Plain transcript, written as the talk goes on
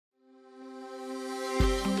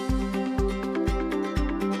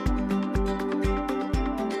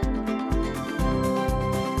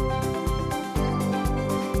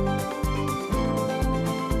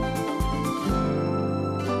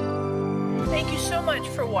Thank you so much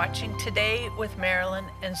for watching Today with Marilyn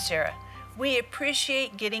and Sarah. We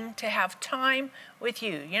appreciate getting to have time with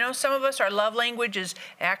you. You know, some of us, our love language is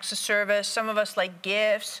acts of service. Some of us like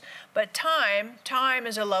gifts. But time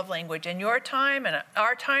is a love language. And your time and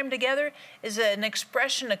our time together is an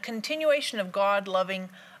expression, a continuation of God loving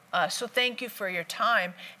us. So thank you for your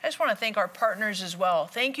time. I just want to thank our partners as well.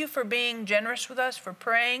 Thank you for being generous with us, for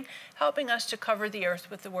praying, helping us to cover the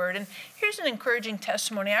earth with the word. And here's an encouraging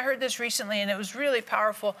testimony. I heard this recently and it was really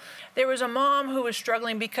powerful. There was a mom who was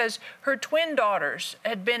struggling because her twin daughters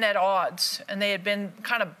had been at odds and they had been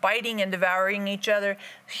kind of biting and devouring each other.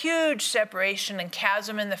 Huge separation and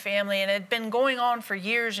chasm in the family, and it had been going on for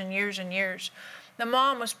years and years and years. The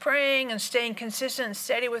mom was praying and staying consistent and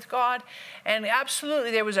steady with God, and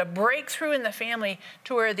absolutely there was a breakthrough in the family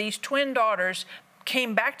to where these twin daughters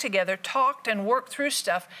came back together, talked and worked through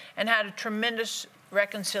stuff, and had a tremendous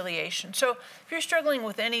reconciliation. So if you're struggling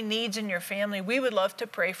with any needs in your family, we would love to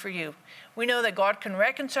pray for you. We know that God can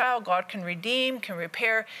reconcile, God can redeem, can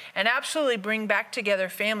repair, and absolutely bring back together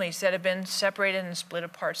families that have been separated and split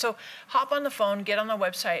apart. So hop on the phone, get on the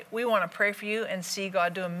website. We want to pray for you and see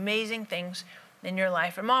God do amazing things in your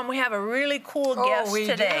life. And Mom, we have a really cool guest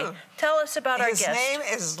today. Do. Tell us about our guest. His name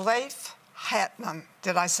is Leif Hetland.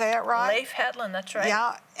 Did I say it right? Leif Hetland, that's right.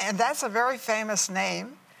 Yeah, and that's a very famous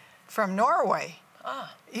name from Norway.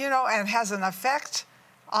 You know, and has an effect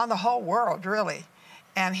on the whole world, really.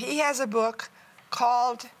 And he has a book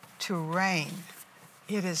called To Reign.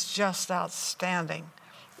 It is just outstanding.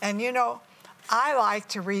 And you know, I like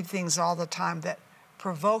to read things all the time that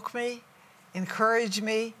provoke me, encourage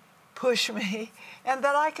me, push me, and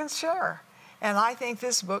that I can share. And I think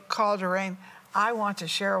this book called To Reign, I want to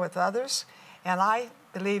share with others. And I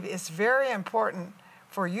believe it's very important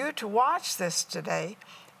for you to watch this today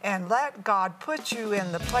and let God put you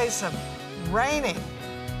in the place of reigning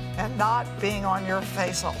and not being on your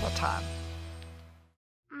face all the time.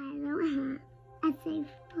 I don't have a safe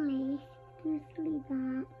place to sleep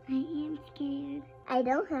at. I am scared. I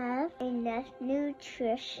don't have enough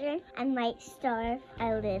nutrition. I might starve.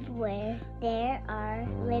 I live where there are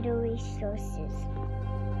little resources.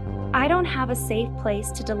 I don't have a safe place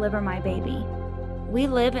to deliver my baby. We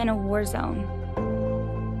live in a war zone.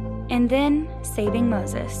 And then, saving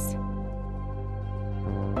Moses.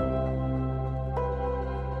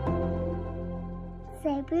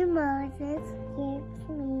 Saving Moses gives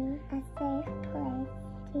me a safe place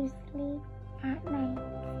to sleep at night.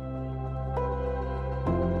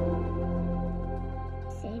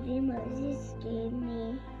 Saving Moses gave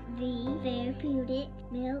me the therapeutic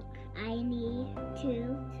milk I need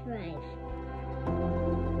to thrive.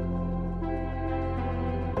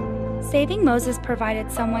 Saving Moses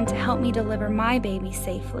provided someone to help me deliver my baby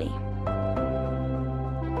safely.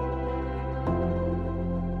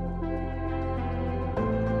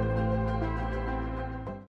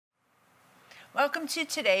 Welcome to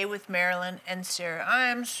Today with Marilyn and Sarah. I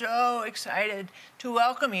am so excited to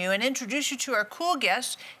welcome you and introduce you to our cool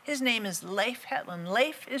guest. His name is Leif Hetland.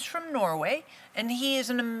 Leif is from Norway, and he is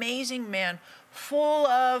an amazing man, full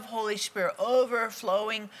of Holy Spirit,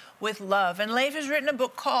 overflowing with love. And Leif has written a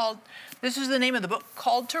book called, this is the name of the book,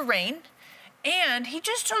 called To Reign. And he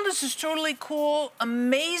just told us this totally cool,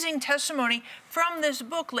 amazing testimony from this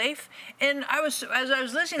book, Leif. And as I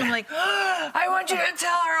was listening, I'm like, oh, I want you to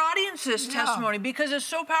tell our audience this testimony, because it's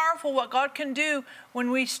so powerful what God can do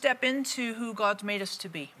when we step into who God's made us to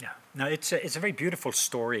be. Yeah, no, it's a very beautiful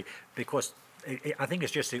story, because I think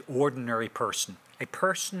it's just an ordinary person. A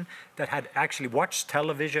person that had actually watched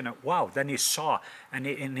television, and wow, then he saw, and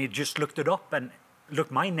he just looked it up and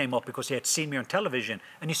looked my name up because he had seen me on television,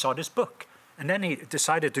 and he saw this book. And then he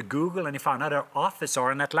decided to Google, and he found out our office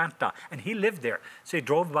are in Atlanta, and he lived there. So he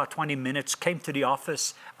drove about 20 minutes, came to the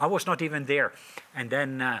office. I was not even there. And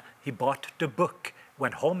then he bought the book,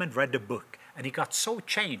 went home and read the book. And he got so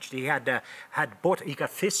changed. He he got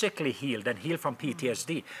physically healed and healed from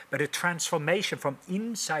PTSD, but a transformation from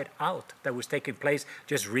inside out that was taking place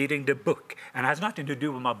just reading the book. And it has nothing to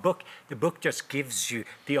do with my book. The book just gives you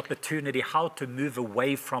the opportunity how to move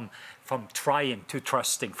away from trying to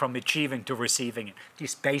trusting, from achieving to receiving it,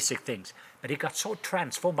 these basic things. But he got so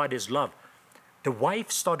transformed by this love. The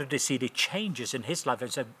wife started to see the changes in his life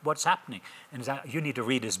and said, what's happening? And he said, you need to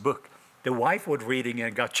read this book. The wife was reading it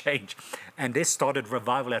and got changed. And this started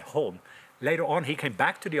revival at home. Later on, he came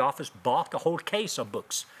back to the office, bought a whole case of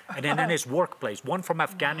books. And then in his workplace, one from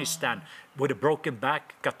Afghanistan with a broken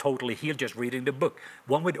back got totally healed just reading the book.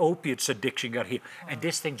 One with opiates addiction got healed. And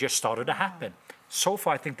this thing just started to happen. So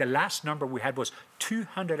far, I think the last number we had was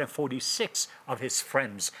 246 of his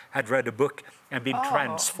friends had read a book and been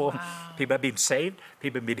transformed. Wow. People have been saved,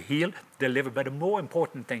 people have been healed, delivered. But the more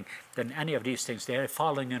important thing than any of these things, they're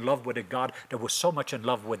falling in love with a God that was so much in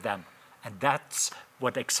love with them. And that's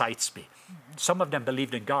what excites me. Some of them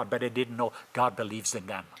believed in God, but they didn't know God believes in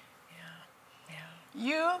them.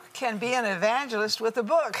 You can be an evangelist with a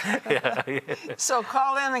book. So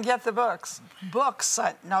call in and get the books. Books,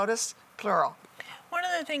 notice, plural. One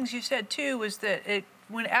of the things you said too was that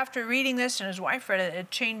when after reading this and his wife read it, it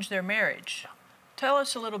changed their marriage. Tell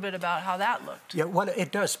us a little bit about how that looked. Yeah, well, it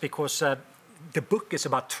does, because the book is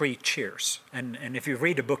about 3 cheers. And if you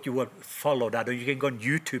read the book, you will follow that, or you can go on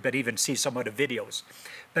YouTube and even see some of the videos.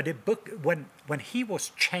 But the book, when he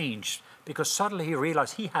was changed, because suddenly he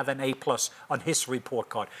realized he had an A+ on his report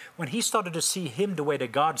card. When he started to see him the way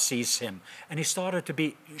that God sees him, and he started to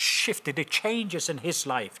be shifted, the changes in his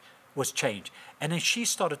life was changed. And then she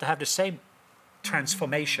started to have the same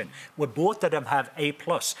transformation, where both of them have A+.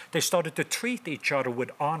 They started to treat each other with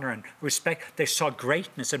honor and respect. They saw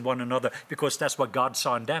greatness in one another because that's what God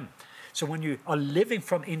saw in them. So when you are living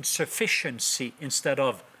from insufficiency instead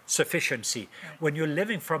of sufficiency, when you're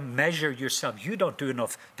living from measure yourself, you don't do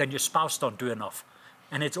enough, then your spouse don't do enough.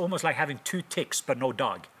 And it's almost like having 2 ticks but no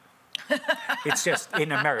dog. It's just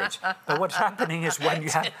in a marriage. But what's happening is when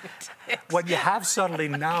you have suddenly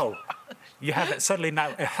now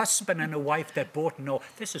a husband and a wife that both know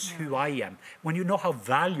this is who I am. When you know how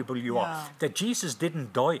valuable you are, that Jesus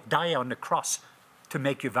didn't die on the cross to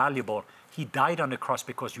make you valuable. He died on the cross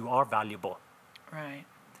because you are valuable. Right.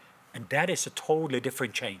 And that is a totally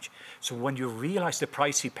different change. So when you realize the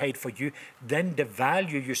price he paid for you, then the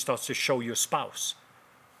value you start to show your spouse.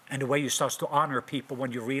 And the way you start to honor people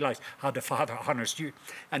when you realize how the Father honors you.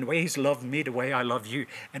 And the way he's loved me, the way I love you.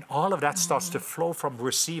 And all of that starts to flow from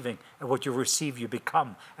receiving. And what you receive, you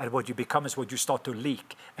become. And what you become is what you start to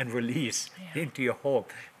leak and release into your home,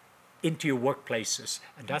 into your workplaces.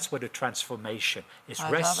 And that's where the transformation is.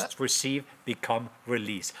 Rest, receive, become,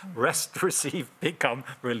 release. Rest, receive, become,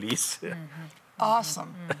 release.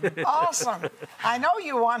 Awesome. Awesome. I know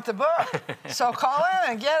you want the book, so call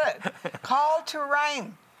in and get it. Call to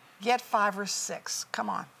Rain. Get 5 or 6. Come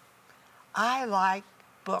on. I like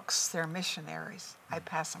books. They're missionaries. I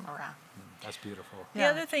pass them around. That's beautiful. The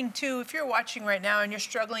other thing, too, if you're watching right now and you're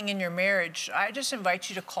struggling in your marriage, I just invite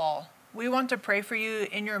you to call. We want to pray for you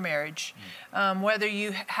in your marriage. Whether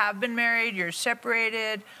you have been married, you're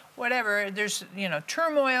separated, whatever, there's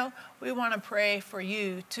turmoil, we want to pray for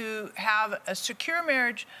you to have a secure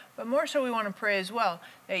marriage, but more so we want to pray as well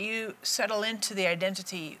that you settle into the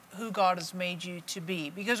identity who God has made you to be.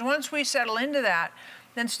 Because once we settle into that,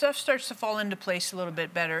 then stuff starts to fall into place a little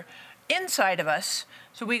bit better inside of us,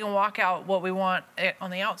 so we can walk out what we want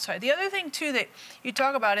on the outside. The other thing too that you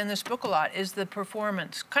talk about in this book a lot is the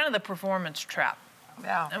performance, kind of the performance trap.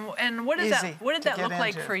 Yeah. And what did that look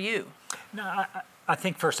like for you? No, I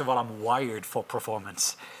think first of all I'm wired for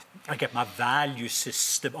performance. I get my value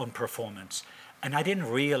system on performance. And I didn't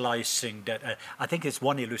realizing that, I think it's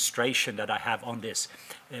one illustration that I have on this,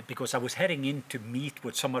 because I was heading in to meet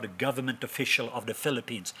with some of the government official of the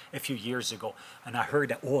Philippines a few years ago. And I heard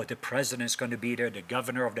that, the president's going to be there, the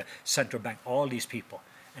governor of the central bank, all these people.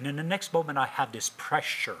 And in the next moment, I have this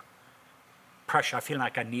pressure. I feel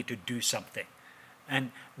like I need to do something.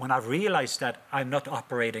 And when I realized that I'm not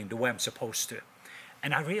operating the way I'm supposed to,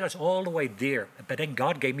 and I realized all the way there, but then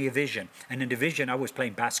God gave me a vision. And in the vision, I was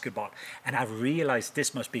playing basketball. And I realized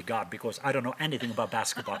this must be God because I don't know anything about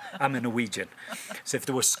basketball. I'm a Norwegian. So if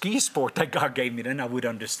there was ski sport that God gave me, then I would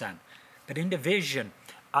understand. But in the vision,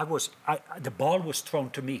 the ball was thrown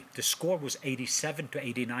to me. The score was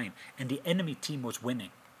 87-89, and the enemy team was winning.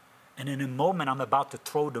 And in a moment, I'm about to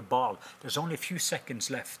throw the ball. There's only a few seconds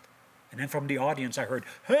left. And then from the audience, I heard,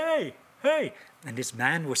 "Hey, hey." And this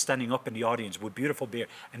man was standing up in the audience with beautiful beard.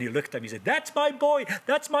 And he looked at me and said, "That's my boy.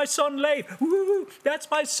 That's my son, Leif. Woo, that's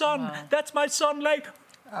my son. Wow. That's my son, Leif."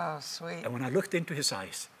 Oh, sweet. And when I looked into his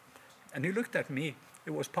eyes, and he looked at me,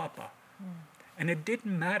 it was Papa. And it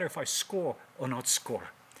didn't matter if I score or not score.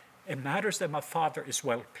 It matters that my Father is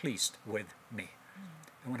well pleased with me.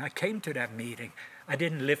 And when I came to that meeting, I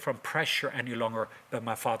didn't live from pressure any longer, but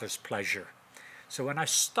my Father's pleasure. So when I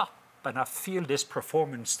stopped, and I feel this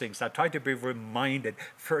performance things, I try to be reminded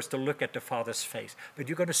first to look at the Father's face. But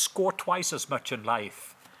you're going to score twice as much in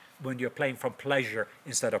life when you're playing from pleasure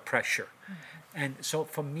instead of pressure. And so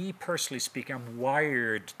for me personally speaking, I'm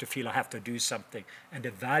wired to feel I have to do something. And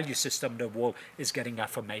the value system of the world is getting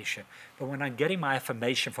affirmation. But when I'm getting my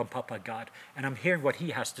affirmation from Papa God, and I'm hearing what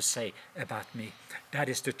he has to say about me, that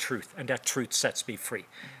is the truth. And that truth sets me free.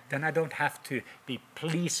 Then I don't have to be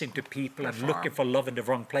pleasing to people and looking for love in the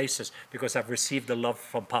wrong places, because I've received the love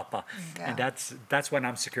from Papa. Yeah. And that's when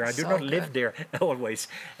I'm secure. I do not live there always.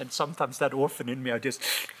 And sometimes that orphan in me, I just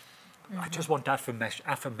want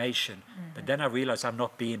affirmation. But then I realize I'm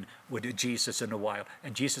not being with Jesus in a while.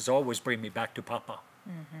 And Jesus always brings me back to Papa.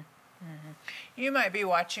 You might be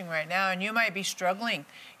watching right now and you might be struggling.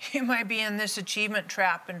 You might be in this achievement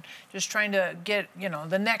trap and just trying to get,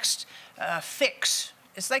 the next fix.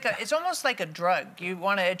 It's almost like a drug. You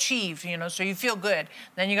want to achieve, so you feel good.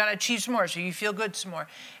 Then you got to achieve some more, so you feel good some more.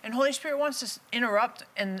 And Holy Spirit wants to interrupt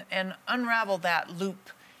and unravel that loop.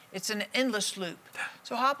 It's an endless loop.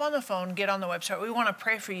 So hop on the phone, get on the website. We want to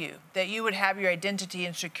pray for you, that you would have your identity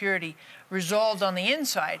and security resolved on the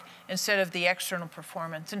inside instead of the external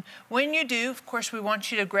performance. And when you do, of course, we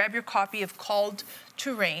want you to grab your copy of Called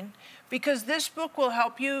to Reign, because this book will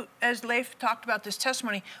help you, as Leif talked about this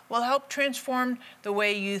testimony, will help transform the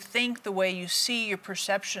way you think, the way you see your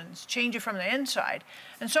perceptions, change it from the inside.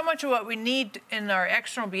 And so much of what we need in our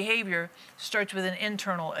external behavior starts with an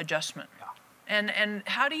internal adjustment. And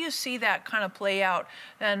how do you see that kind of play out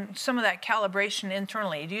and some of that calibration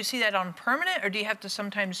internally? Do you see that on permanent, or do you have to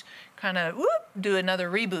sometimes kind of do another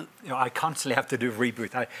reboot? I constantly have to do a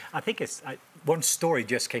reboot. I think one story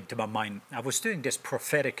just came to my mind. I was doing this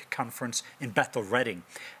prophetic conference in Bethel, Reading,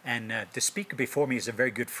 and the speaker before me is a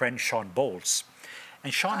very good friend, Sean Bowles.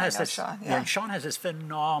 And Sean has this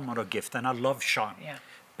phenomenal gift, and I love Sean. Yeah.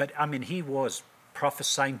 But I mean, he was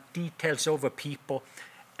prophesying details over people.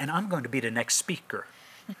 And I'm going to be the next speaker.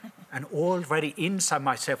 And already inside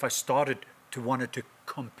myself, I started to want to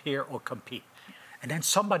compare or compete. And then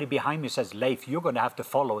somebody behind me says, Leif, you're going to have to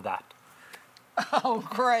follow that. Oh,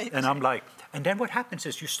 great. And I'm like, and then what happens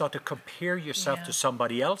is you start to compare yourself to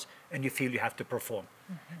somebody else, and you feel you have to perform.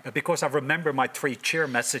 Because I remember my 3-chair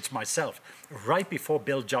message myself. Right before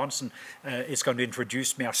Bill Johnson is going to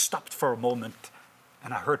introduce me, I stopped for a moment,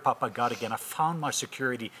 and I heard Papa God again. I found my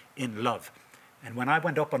security in love. And when I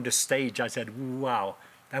went up on the stage, I said, wow,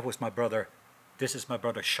 that was my brother. This is my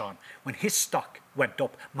brother, Sean. When his stock went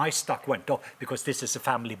up, my stock went up, because this is a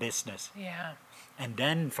family business. Yeah. And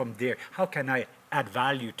then from there, how can I add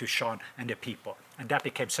value to Sean and the people? And that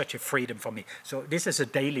became such a freedom for me. So this is a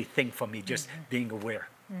daily thing for me, just being aware.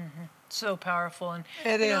 So powerful. And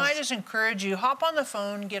I just encourage you, hop on the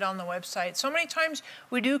phone, get on the website. So many times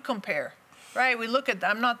we do compare. Right, we look at,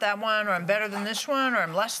 I'm not that one, or I'm better than this one, or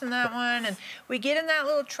I'm less than that one, and we get in that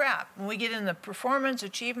little trap. And we get in the performance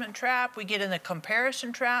achievement trap, we get in the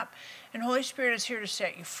comparison trap, and Holy Spirit is here to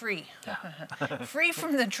set you free. Free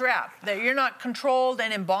from the trap, that you're not controlled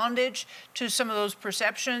and in bondage to some of those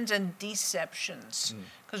perceptions and deceptions.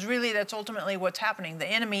 Because really that's ultimately what's happening.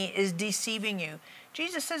 The enemy is deceiving you.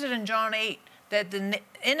 Jesus says it in John 8, that the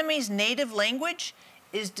enemy's native language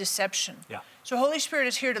is deception. Yeah. So Holy Spirit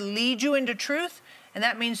is here to lead you into truth, and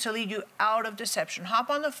that means to lead you out of deception. Hop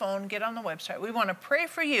on the phone, get on the website. We want to pray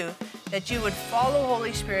for you that you would follow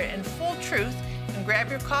Holy Spirit in full truth and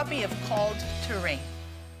grab your copy of Called to Reign.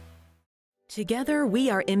 Together,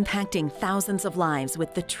 we are impacting thousands of lives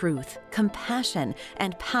with the truth, compassion,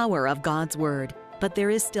 and power of God's Word. But there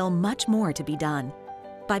is still much more to be done.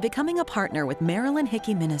 By becoming a partner with Marilyn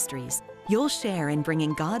Hickey Ministries, you'll share in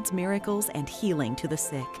bringing God's miracles and healing to the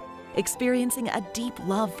sick, experiencing a deep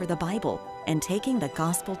love for the Bible, and taking the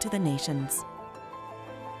gospel to the nations.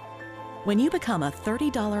 When you become a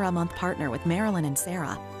 $30 a month partner with Marilyn and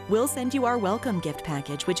Sarah, we'll send you our welcome gift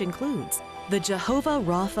package, which includes the Jehovah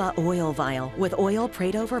Rapha oil vial with oil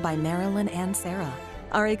prayed over by Marilyn and Sarah,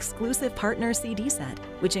 our exclusive partner CD set,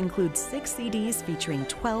 which includes 6 CDs featuring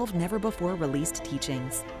 12 never-before-released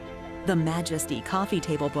teachings, the Majesty coffee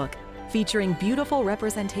table book featuring beautiful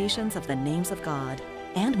representations of the names of God,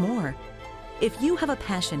 and more. If you have a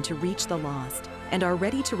passion to reach the lost and are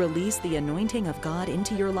ready to release the anointing of God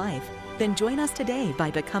into your life, then join us today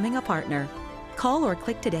by becoming a partner. Call or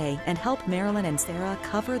click today and help Marilyn and Sarah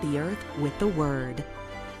cover the earth with the Word.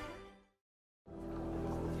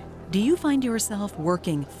 Do you find yourself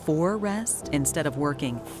working for rest instead of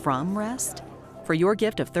working from rest? For your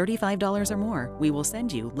gift of $35 or more, we will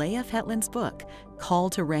send you Leif Hetland's book,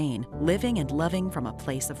 Called to Reign, Living and Loving from a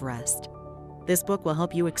Place of Rest. This book will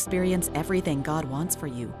help you experience everything God wants for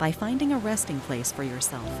you by finding a resting place for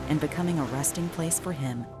yourself and becoming a resting place for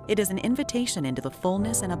Him. It is an invitation into the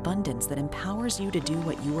fullness and abundance that empowers you to do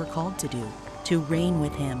what you are called to do, to reign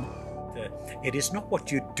with Him. it is not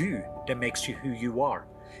what you do that makes you who you are.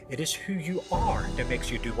 It is who you are that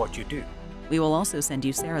makes you do what you do. We will also send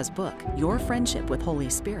you Sarah's book, Your Friendship with Holy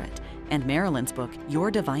Spirit, and Marilyn's book,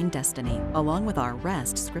 Your Divine Destiny, along with our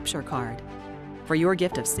Rest scripture card. For your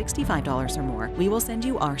gift of $65 or more, we will send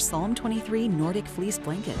you our Psalm 23 Nordic Fleece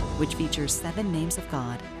Blanket, which features 7 names of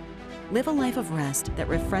God. Live a life of rest that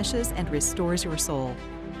refreshes and restores your soul.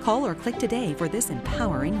 Call or click today for this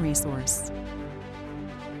empowering resource.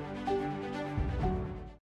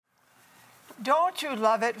 Don't you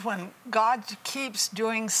love it when God keeps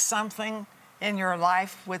doing something in your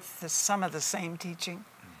life with some of the same teaching?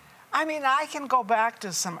 I mean, I can go back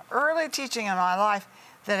to some early teaching in my life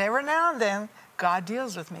that every now and then God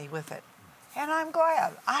deals with me with it. And I'm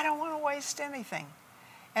glad. I don't want to waste anything.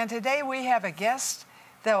 And today we have a guest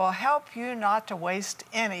that will help you not to waste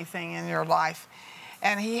anything in your life.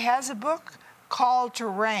 And he has a book called To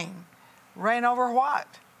Reign. Reign over what?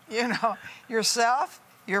 You know, yourself,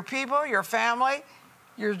 your people, your family,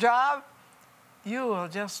 your job. You will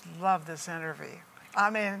just love this interview. I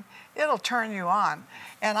mean, it'll turn you on.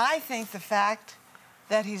 And I think the fact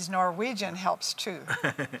that he's Norwegian helps too,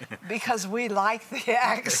 because we like the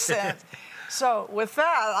accent. So with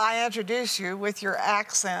that, I introduce you with your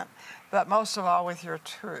accent, but most of all with your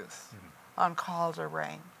truth on Call to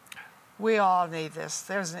Reign. We all need this.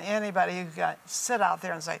 There isn't anybody who can sit out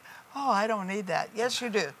there and say, oh, I don't need that. Yes, you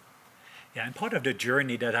do. Yeah, and part of the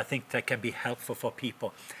journey that I think that can be helpful for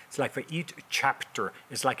people, it's like for each chapter,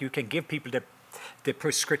 it's like you can give people the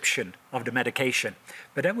prescription of the medication,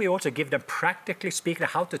 but then we also give them, practically speaking,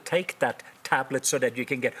 how to take that tablet so that you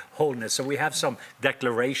can get wholeness. So we have some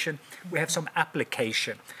declaration, we have some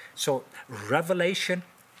application. So revelation,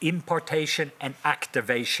 impartation, and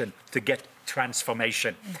activation to get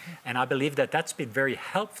transformation. And I believe that that's been very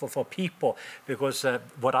helpful for people, because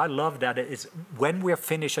what I love that is when we're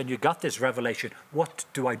finished and you got this revelation, what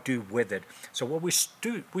do I do with it? So what we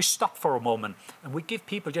do, we stop for a moment and we give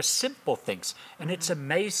people just simple things. And it's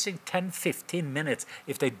amazing, 10, 15 minutes,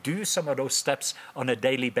 if they do some of those steps on a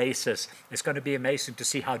daily basis, it's going to be amazing to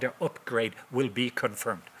see how their upgrade will be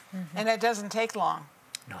confirmed. And it doesn't take long.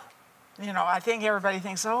 No. You know, I think everybody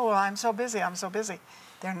thinks, oh, well, I'm so busy, I'm so busy.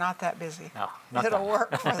 They're not that busy. No, not It'll that.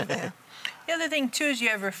 work for them. The other thing too is you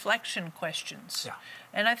have reflection questions. Yeah.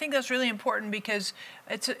 And I think that's really important, because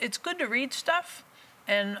it's good to read stuff.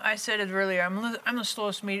 And I said it earlier, I'm the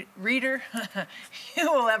slowest reader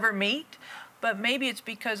you will ever meet. But maybe it's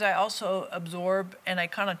because I also absorb and I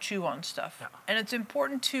kind of chew on stuff. Yeah. And it's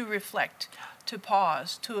important to reflect, to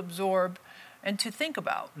pause, to absorb, and to think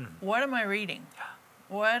about, what am I reading?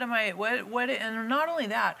 What am I, and not only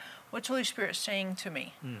that, what's Holy Spirit saying to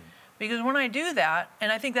me? Because when I do that,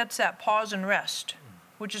 and I think that's that pause and rest,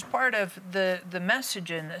 which is part of the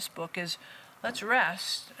message in this book, is let's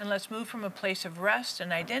rest and let's move from a place of rest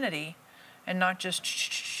and identity and not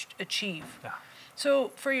just achieve. Yeah.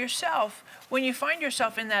 So for yourself, when you find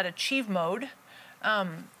yourself in that achieve mode,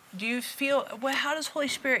 do you feel, well, how does Holy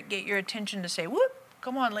Spirit get your attention to say, whoop,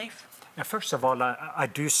 come on, Leif? Now, first of all, I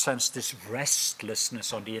do sense this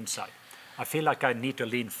restlessness on the inside. I feel like I need to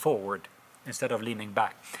lean forward instead of leaning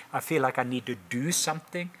back. I feel like I need to do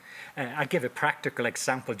something. I give a practical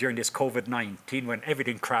example during this COVID-19 when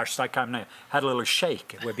everything crashed. I kind of had a little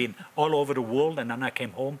shake. We've been all over the world, and then I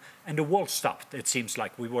came home and the world stopped. It seems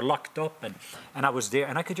like we were locked up, and I was there,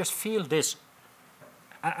 and I could just feel this.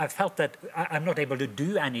 I felt that I'm not able to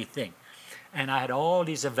do anything. And I had all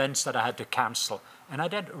these events that I had to cancel. And I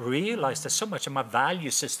then realized that so much of my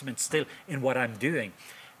value system is still in what I'm doing.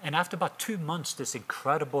 And after about 2 months, this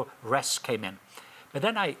incredible rest came in. But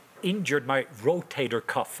then I injured my rotator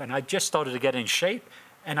cuff, and I just started to get in shape,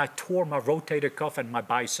 and I tore my rotator cuff and my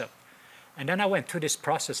bicep. And then I went through this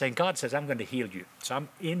process saying, God says, I'm going to heal you. So I'm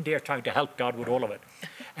in there trying to help God with all of it.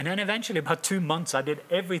 And then eventually, about 2 months, I did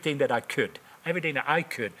everything that I could.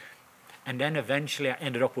 And then eventually I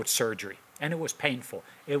ended up with surgery. And it was painful.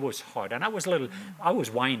 It was hard. And I was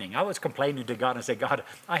whining. I was complaining to God and said, God,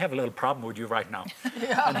 I have a little problem with you right now.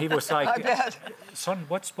 Yeah, and he was like, I bet. Son,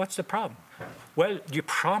 what's the problem? Well, you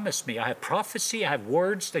promised me. I have prophecy. I have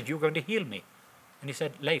words that you're going to heal me. And he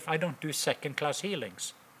said, Leif, I don't do second-class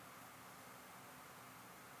healings.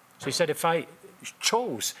 So he said, if I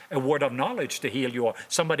chose a word of knowledge to heal you, or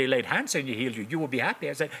somebody laid hands on you, heal you, you would be happy.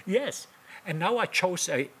 I said, yes. And now I chose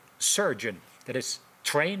a surgeon that is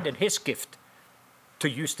trained in his gift to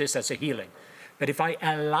use this as a healing. But if I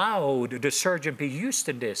allowed the surgeon to be used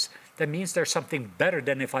in this, that means there's something better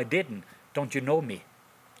than if I didn't. Don't you know me?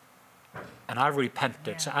 And I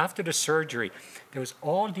repented. Yeah. So after the surgery, there was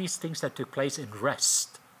all these things that took place in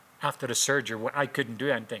rest after the surgery where I couldn't do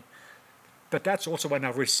anything. But that's also when I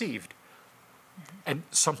received. And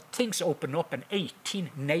some things open up, and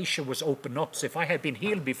 18 nations was opened up. So if I had been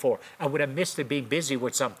healed before, I would have missed it being busy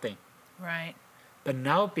with something. Right. But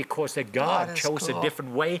now, because that God chose cool. a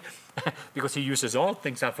different way, because he uses all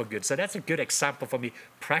things out for good. So that's a good example for me,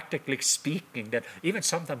 practically speaking, that even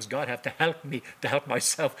sometimes God have to help me, to help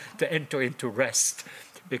myself to enter into rest,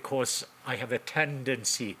 because I have a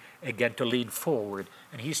tendency, again, to lean forward.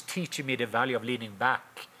 And he's teaching me the value of leaning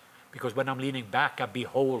back. Because when I'm leaning back, I'm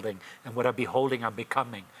beholding. And what I'm beholding, I'm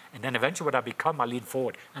becoming. And then eventually what I become, I lean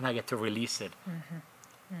forward, and I get to release it. Mm-hmm.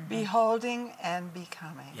 Mm-hmm. Beholding and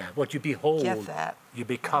becoming. Yeah, what you behold, Get that. you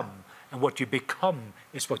become. Yeah. And what you become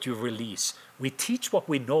is what you release. We teach what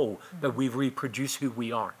we know, but we reproduce who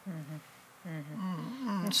we are.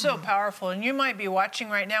 It's so powerful. And you might be watching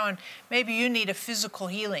right now, and maybe you need a physical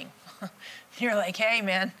healing. You're like, hey,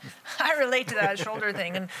 man, I relate to that shoulder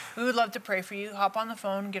thing, and we would love to pray for you. Hop on the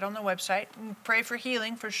phone, get on the website, and pray for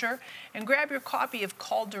healing for sure, and grab your copy of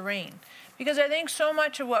Called to Reign. Because I think so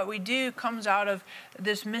much of what we do comes out of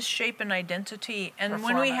this misshapen identity. And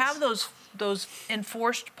when we have those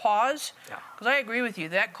enforced pause, because I agree with you,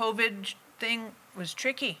 that COVID thing was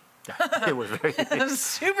tricky. It was very it was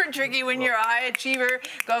super tricky when you're a high achiever,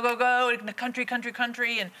 go, in the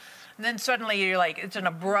country, and then suddenly you're like, it's an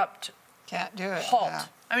abrupt Can't do it. halt. Yeah.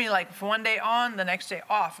 I mean, like for one day on, the next day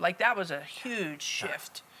off. Like that was a huge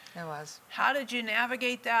shift. It was. How did you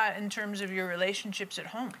navigate that in terms of your relationships at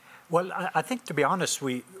home? Well, I think, to be honest,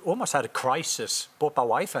 we almost had a crisis, both my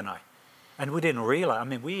wife and I. And we didn't realize. I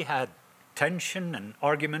mean, we had tension and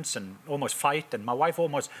arguments and almost fight. And my wife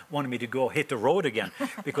almost wanted me to go hit the road again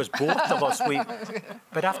because both of us,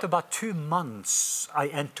 But after about 2 months, I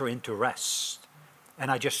enter into rest. And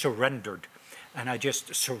I just surrendered. And I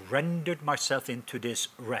just surrendered myself into this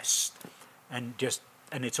rest. And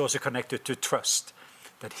it's also connected to trust.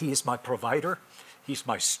 That he is my provider. He's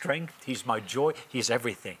my strength. He's my joy. He's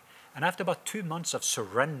everything. And after about 2 months of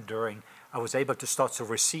surrendering, I was able to start to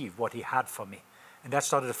receive what he had for me. And that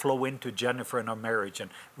started to flow into Jennifer and our marriage.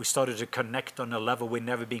 And we started to connect on a level we'd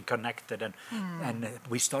never been connected. And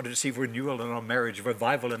we started to see renewal in our marriage,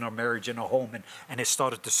 revival in our marriage, in our home. And it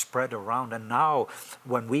started to spread around. And now,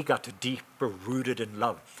 when we got deeper rooted in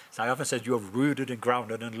love, so I often said, you're rooted and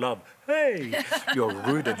grounded in love. Hey, you're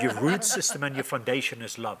rooted. Your root system and your foundation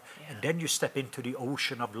is love. Yeah. And then you step into the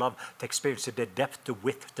ocean of love to experience the depth, the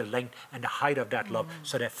width, the length, and the height of that love,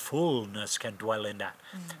 so that fullness can dwell in that.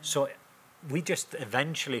 So we just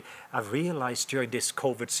eventually, I realized during this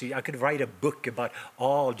COVID season, I could write a book about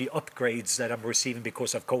all the upgrades that I'm receiving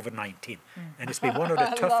because of COVID-19. And it's been one of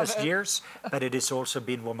the toughest years, but it has also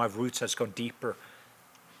been where my roots has gone deeper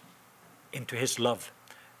into his love.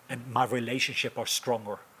 And my relationship are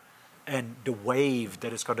stronger. And the wave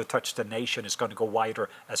that is going to touch the nation is going to go wider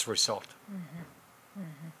as a result.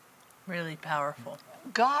 Really powerful.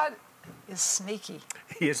 God is sneaky.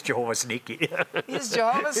 He is Jehovah Sneaky. He's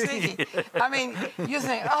Jehovah Sneaky. I mean, you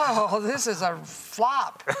think, oh, this is a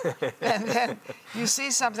flop. And then you see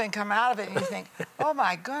something come out of it and you think, oh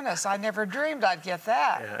my goodness, I never dreamed I'd get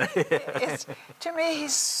that. To me,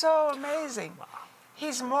 he's so amazing.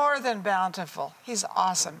 He's more than bountiful. He's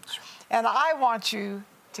awesome. And I want you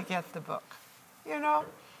to get the book. You know,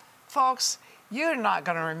 folks, you're not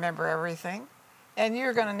going to remember everything. And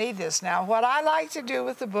you're going to need this. Now, what I like to do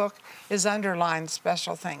with the book is underline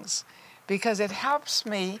special things because it helps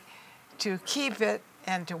me to keep it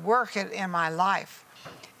and to work it in my life.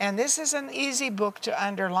 And this is an easy book to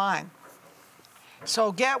underline.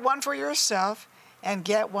 So get one for yourself and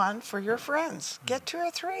get one for your friends. Get 2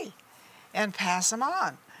 or 3 and pass them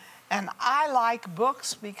on. And I like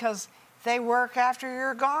books because they work after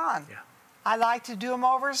you're gone. Yeah. I like to do them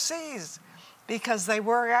overseas because they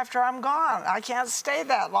work after I'm gone. I can't stay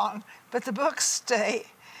that long, but the books stay,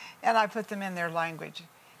 and I put them in their language.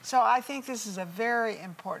 So I think this is a very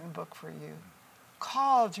important book for you.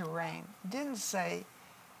 Called to Reign. Didn't say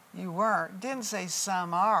you weren't, didn't say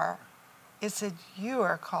some are. It said you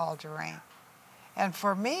are called to reign. And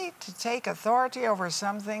for me to take authority over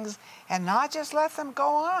some things and not just let them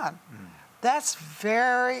go on, that's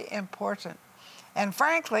very important. And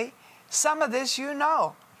frankly, some of this you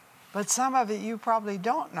know, but some of it you probably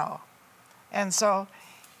don't know. And so,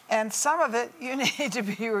 and some of it you need to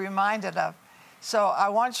be reminded of. So I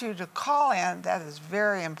want you to call in, that is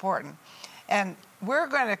very important. And we're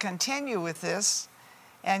going to continue with this,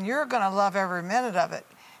 and you're going to love every minute of it.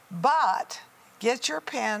 But get your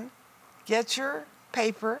pen, get your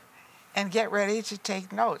paper, and get ready to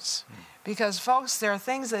take notes. Because, folks, there are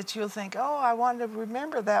things that you'll think, oh, I want to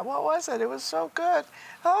remember that. What was it? It was so good.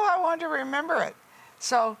 Oh, I want to remember it.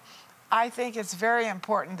 So I think it's very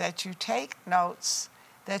important that you take notes,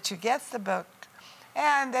 that you get the book,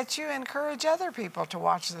 and that you encourage other people to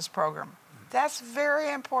watch this program. That's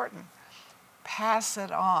very important. Pass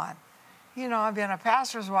it on. You know, I've been a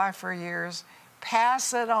pastor's wife for years.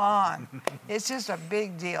 Pass it on. It's just a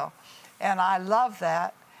big deal. And I love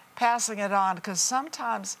that, passing it on, because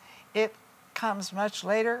sometimes it comes much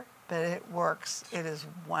later, but it works. It is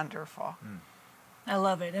wonderful. I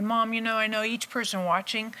love it. And Mom, you know, I know each person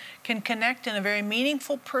watching can connect in a very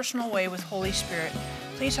meaningful, personal way with Holy Spirit.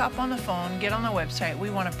 Please hop on the phone, get on the website.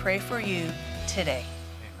 We want to pray for you today.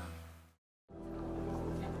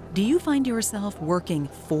 Do you find yourself working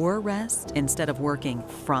for rest instead of working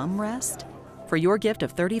from rest? For your gift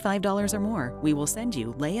of $35 or more, we will send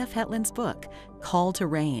you Leif Hetland's book, Call to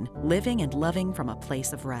Reign, Living and Loving from a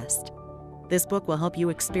Place of Rest. This book will help you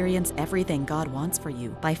experience everything God wants for you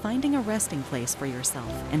by finding a resting place for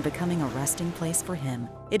yourself and becoming a resting place for Him.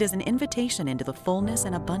 It is an invitation into the fullness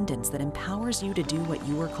and abundance that empowers you to do what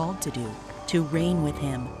you are called to do, to reign with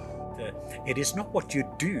Him. It is not what you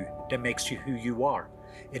do that makes you who you are.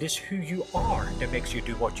 It is who you are that makes you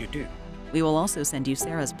do what you do. We will also send you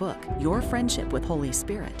Sarah's book, Your Friendship with Holy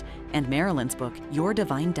Spirit, and Marilyn's book, Your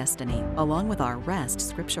Divine Destiny, along with our Rest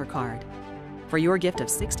scripture card. For your gift of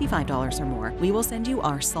 $65 or more, we will send you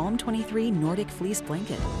our Psalm 23 Nordic Fleece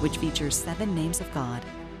Blanket, which features 7 names of God.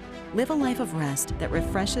 Live a life of rest that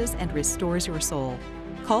refreshes and restores your soul.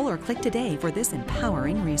 Call or click today for this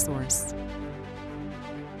empowering resource.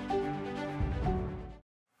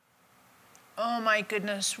 Oh my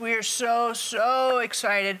goodness, we are so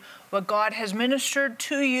excited what God has ministered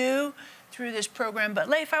to you through this program. But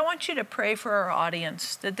Leif, I want you to pray for our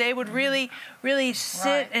audience, that they would really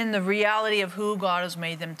sit in the reality of who God has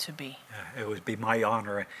made them to be. It would be my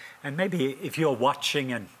honor. And maybe if you're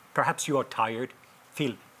watching and perhaps you are tired,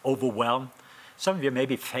 feel overwhelmed, some of you may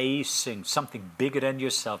be facing something bigger than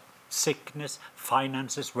yourself, sickness,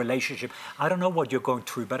 finances, relationship. I don't know what you're going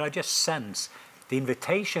through, but I just sense the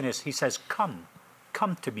invitation is, He says, come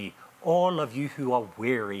to me, all of you who are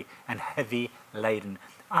weary and heavy laden.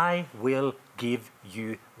 I will give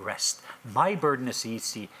you rest. My burden is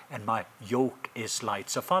easy and my yoke is light.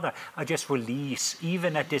 So Father, I just release,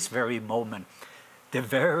 even at this very moment, the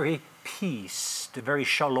very peace, the very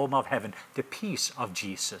shalom of heaven, the peace of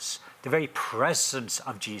Jesus, the very presence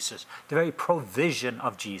of Jesus, the very provision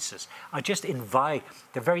of Jesus. I just invite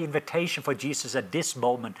the very invitation for Jesus at this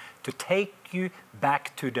moment to take you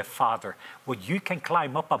back to the Father, where you can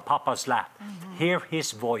climb up on Papa's lap, hear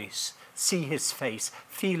His voice, see His face,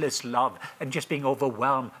 feel His love, and just being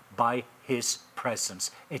overwhelmed by His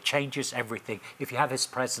presence. It changes everything. If you have His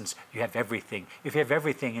presence, you have everything. If you have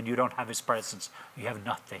everything and you don't have His presence, you have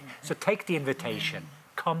nothing. So take the invitation.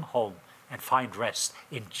 Come home and find rest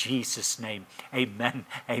in Jesus' name. Amen,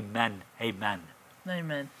 amen, amen.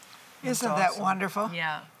 Amen. Isn't that wonderful?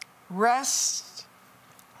 Yeah. Rest,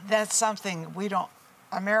 that's something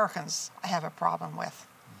Americans have a problem with.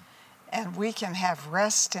 And we can have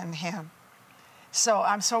rest in Him. So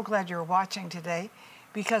I'm so glad you're watching today,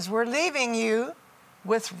 because we're leaving you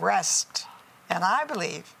with rest. And I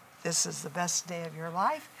believe this is the best day of your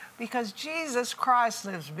life, because Jesus Christ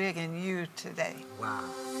lives big in you today. Wow.